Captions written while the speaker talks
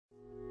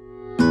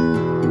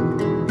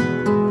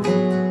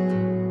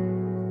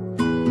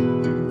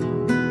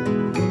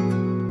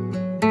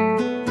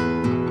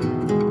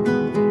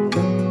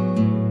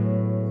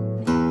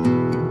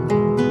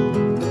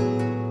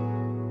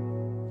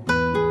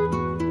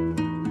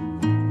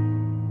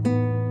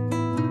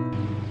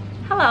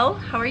Hello,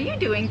 how are you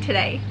doing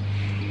today?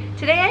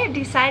 Today I have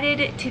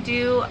decided to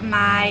do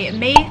my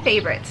May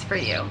favorites for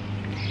you.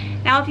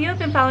 Now if you have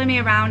been following me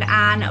around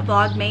on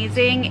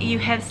A-MAY-ZING, you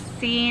have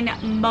seen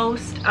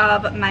most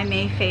of my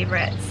May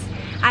favorites.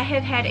 I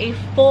have had a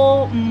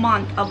full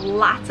month of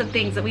lots of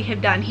things that we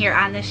have done here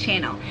on this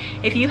channel.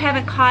 If you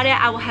haven't caught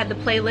it, I will have the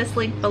playlist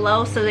linked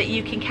below so that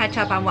you can catch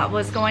up on what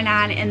was going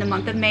on in the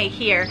month of May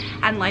here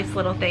on Life's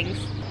Little Things.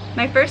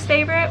 My first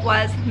favorite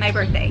was my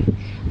birthday.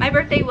 My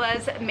birthday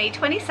was May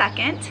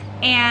 22nd,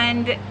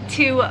 and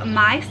to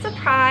my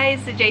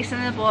surprise, Jason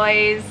and the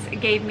boys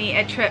gave me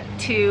a trip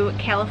to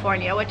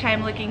California, which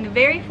I'm looking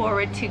very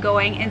forward to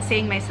going and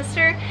seeing my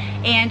sister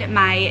and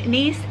my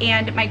niece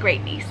and my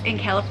great niece in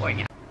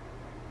California.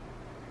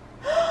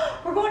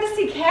 We're going to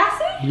see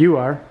Cassie? You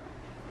are.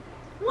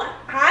 What,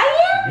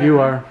 I am?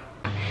 You are.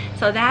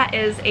 So that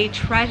is a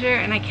treasure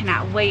and I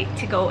cannot wait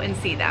to go and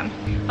see them.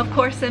 Of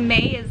course, in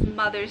May is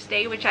Mother's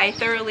Day, which I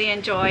thoroughly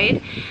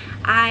enjoyed.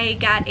 I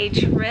got a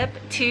trip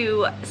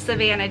to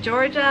Savannah,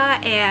 Georgia,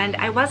 and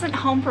I wasn't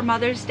home for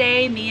Mother's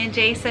Day. Me and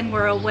Jason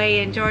were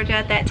away in Georgia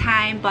at that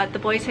time, but the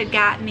boys had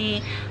got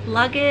me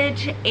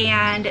luggage,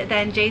 and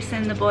then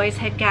Jason and the boys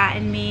had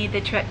gotten me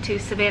the trip to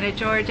Savannah,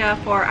 Georgia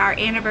for our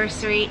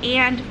anniversary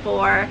and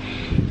for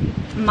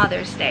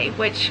Mother's Day,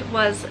 which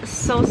was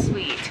so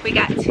sweet. We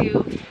got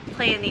to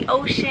play in the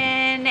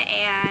ocean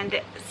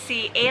and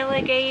see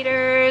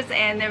alligators,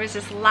 and there was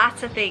just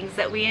lots of things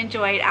that we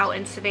enjoyed out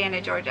in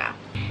Savannah, Georgia.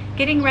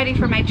 Getting ready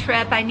for my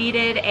trip, I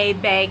needed a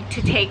bag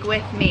to take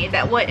with me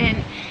that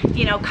wouldn't,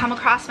 you know, come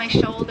across my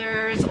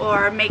shoulders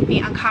or make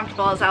me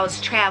uncomfortable as I was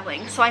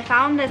traveling. So I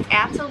found this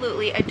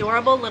absolutely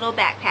adorable little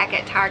backpack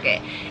at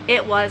Target.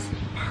 It was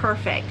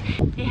perfect.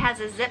 It has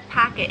a zip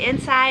pocket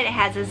inside, it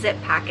has a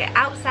zip pocket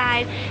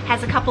outside,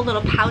 has a couple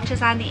little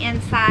pouches on the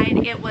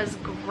inside. It was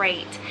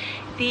great.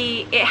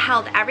 It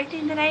held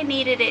everything that I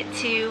needed it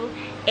to,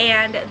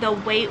 and the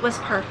weight was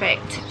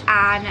perfect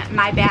on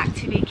my back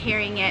to be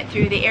carrying it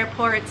through the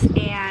airports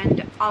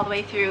and all the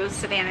way through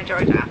Savannah,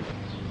 Georgia.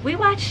 We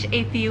watched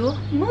a few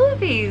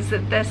movies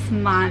this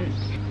month.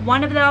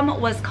 One of them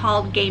was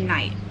called Game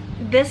Night.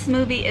 This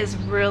movie is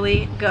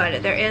really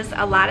good. There is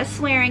a lot of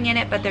swearing in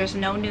it, but there's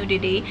no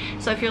nudity.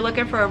 So if you're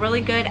looking for a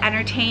really good,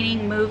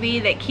 entertaining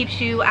movie that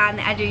keeps you on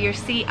the edge of your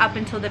seat up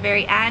until the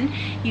very end,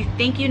 you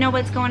think you know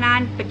what's going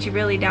on, but you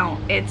really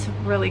don't. It's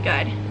really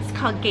good. It's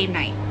called Game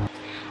Night.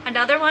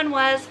 Another one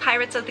was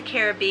Pirates of the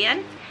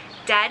Caribbean,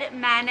 Dead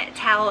Men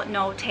Tell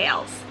No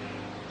Tales.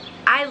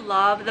 I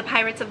love the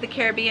Pirates of the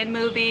Caribbean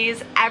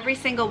movies. Every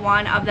single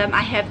one of them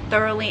I have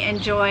thoroughly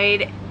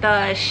enjoyed.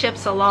 The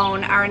ships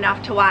alone are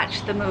enough to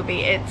watch the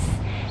movie.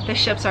 The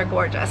ships are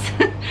gorgeous.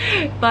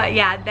 But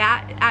yeah,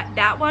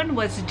 that one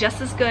was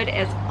just as good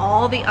as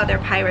all the other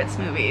Pirates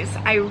movies.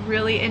 I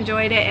really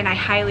enjoyed it and I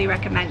highly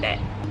recommend it.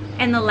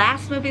 And the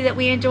last movie that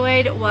we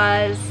enjoyed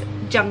was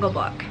Jungle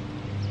Book.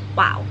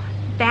 Wow.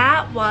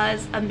 That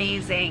was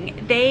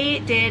amazing. They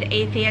did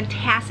a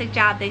fantastic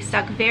job. They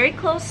stuck very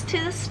close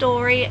to the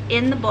story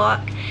in the book,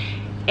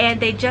 and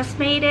they just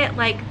made it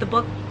like the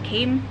book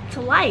came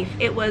to life.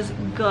 It was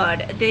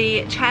good.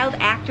 The child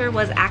actor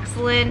was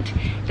excellent.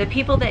 The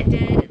people that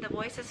did the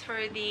voices for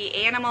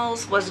the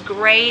animals was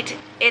great.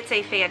 It's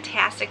a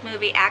fantastic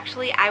movie.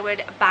 Actually, I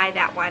would buy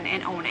that one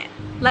and own it.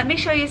 Let me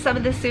show you some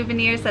of the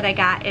souvenirs that I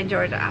got in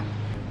Georgia.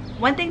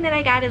 One thing that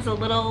I got is a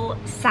little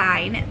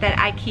sign that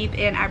I keep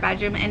in our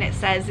bedroom, and it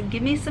says,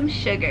 "Give me some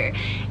sugar,"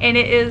 and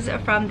it is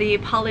from the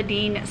Paula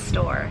Deen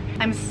store.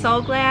 I'm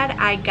so glad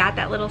I got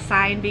that little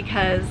sign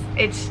because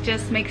it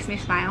just makes me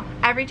smile.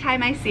 Every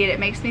time I see it, it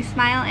makes me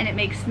smile, and it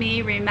makes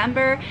me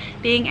remember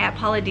being at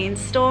Paula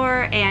Deen's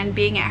store and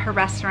being at her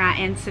restaurant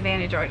in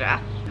Savannah, Georgia.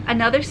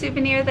 Another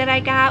souvenir that I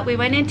got, we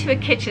went into a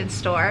kitchen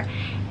store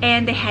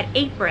and they had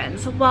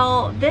aprons.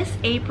 Well, this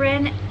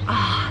apron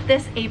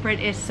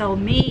is so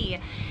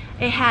me.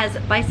 It has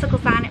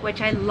bicycles on it,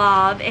 which I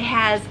love. It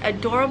has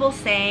adorable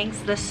sayings,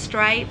 the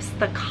stripes,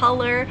 the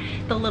color,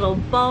 the little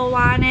bow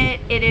on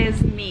it. It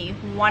is me,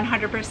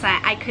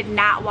 100%. I could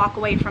not walk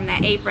away from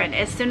that apron.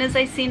 As soon as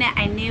I seen it,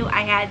 I knew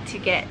I had to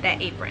get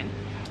that apron.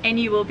 And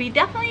you will be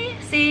definitely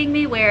seeing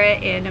me wear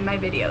it in my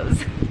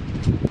videos.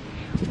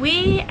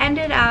 We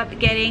ended up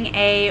getting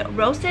a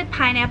roasted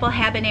pineapple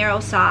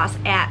habanero sauce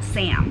at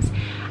Sam's.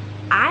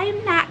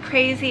 I'm not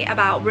crazy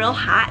about real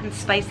hot and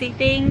spicy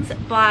things,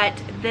 but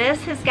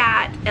this has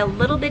got a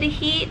little bit of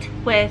heat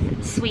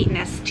with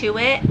sweetness to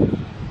it.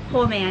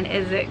 Oh man,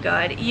 is it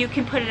good. You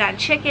can put it on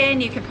chicken,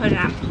 you can put it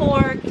on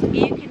pork,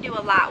 you can do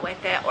a lot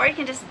with it, or you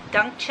can just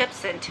dunk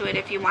chips into it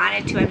if you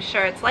wanted to. I'm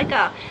sure it's like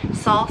a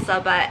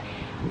salsa, but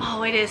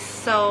oh, it is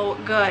so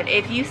good.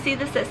 If you see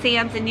this at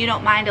Sam's and you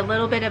don't mind a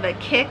little bit of a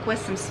kick with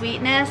some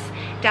sweetness,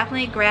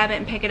 definitely grab it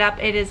and pick it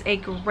up. It is a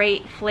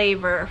great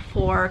flavor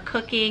for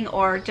cooking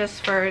or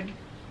just for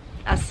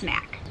a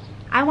snack.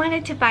 I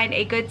wanted to find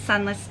a good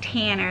sunless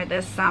tanner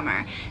this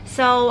summer.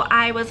 So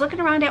I was looking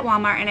around at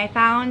Walmart and I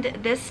found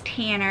this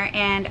tanner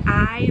and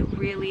I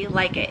really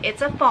like it.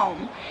 It's a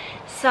foam.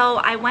 So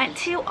I went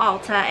to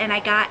Ulta and I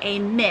got a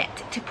mitt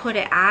to put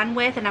it on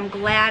with, and I'm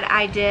glad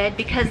I did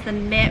because the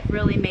mitt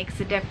really makes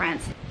a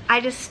difference. I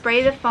just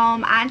spray the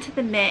foam onto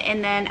the mitt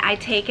and then I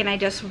take and I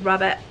just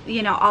rub it,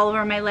 you know, all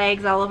over my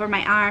legs, all over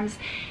my arms.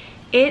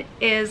 It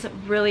is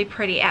really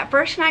pretty. At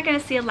first you're not going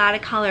to see a lot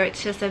of color.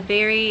 It's just a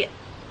very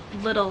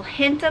little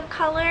hint of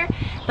color,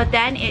 but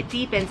then it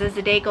deepens as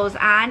the day goes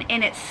on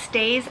and it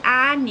stays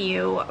on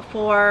you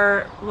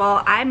for,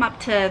 well, I'm up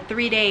to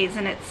 3 days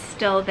and it's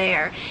still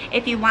there.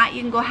 If you want,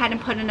 you can go ahead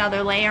and put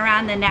another layer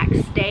on the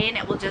next day and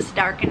it will just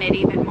darken it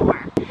even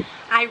more.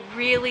 I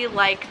really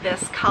like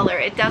this color.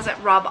 It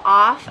doesn't rub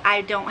off.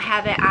 I don't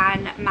have it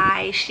on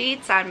my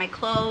sheets, on my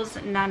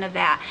clothes, none of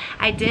that.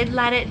 I did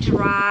let it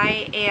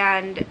dry,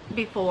 and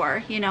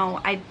before, you know,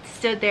 I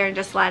stood there and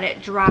just let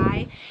it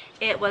dry.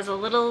 It was a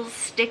little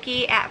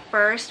sticky at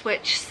first,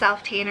 which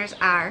self-tanners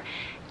are.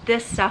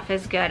 This stuff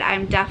is good.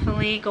 I'm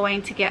definitely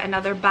going to get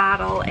another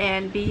bottle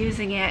and be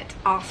using it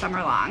all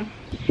summer long.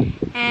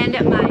 And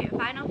my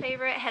final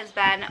favorite has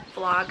been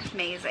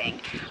Vlogmazing.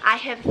 I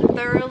have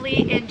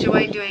thoroughly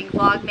enjoyed doing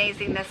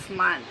Vlogmazing this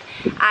month.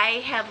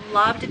 I have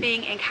loved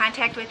being in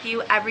contact with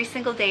you every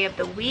single day of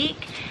the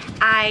week.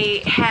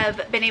 I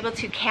have been able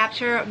to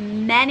capture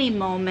many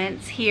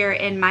moments here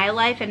in my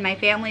life and my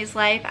family's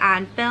life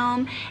on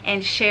film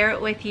and share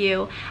it with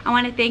you. I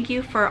want to thank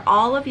you for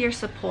all of your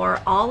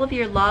support, all of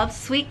your love,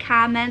 sweet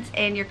comments,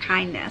 and your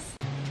kindness.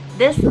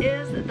 This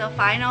is the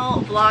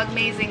final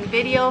Vlogmazing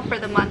video for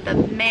the month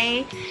of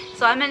May.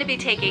 So I'm going to be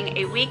taking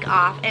a week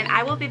off and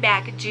I will be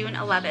back June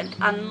 11th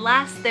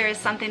unless there is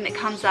something that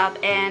comes up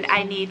and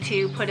I need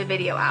to put a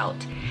video out.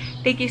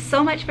 Thank you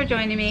so much for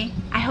joining me.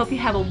 I hope you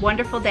have a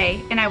wonderful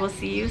day and I will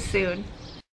see you soon.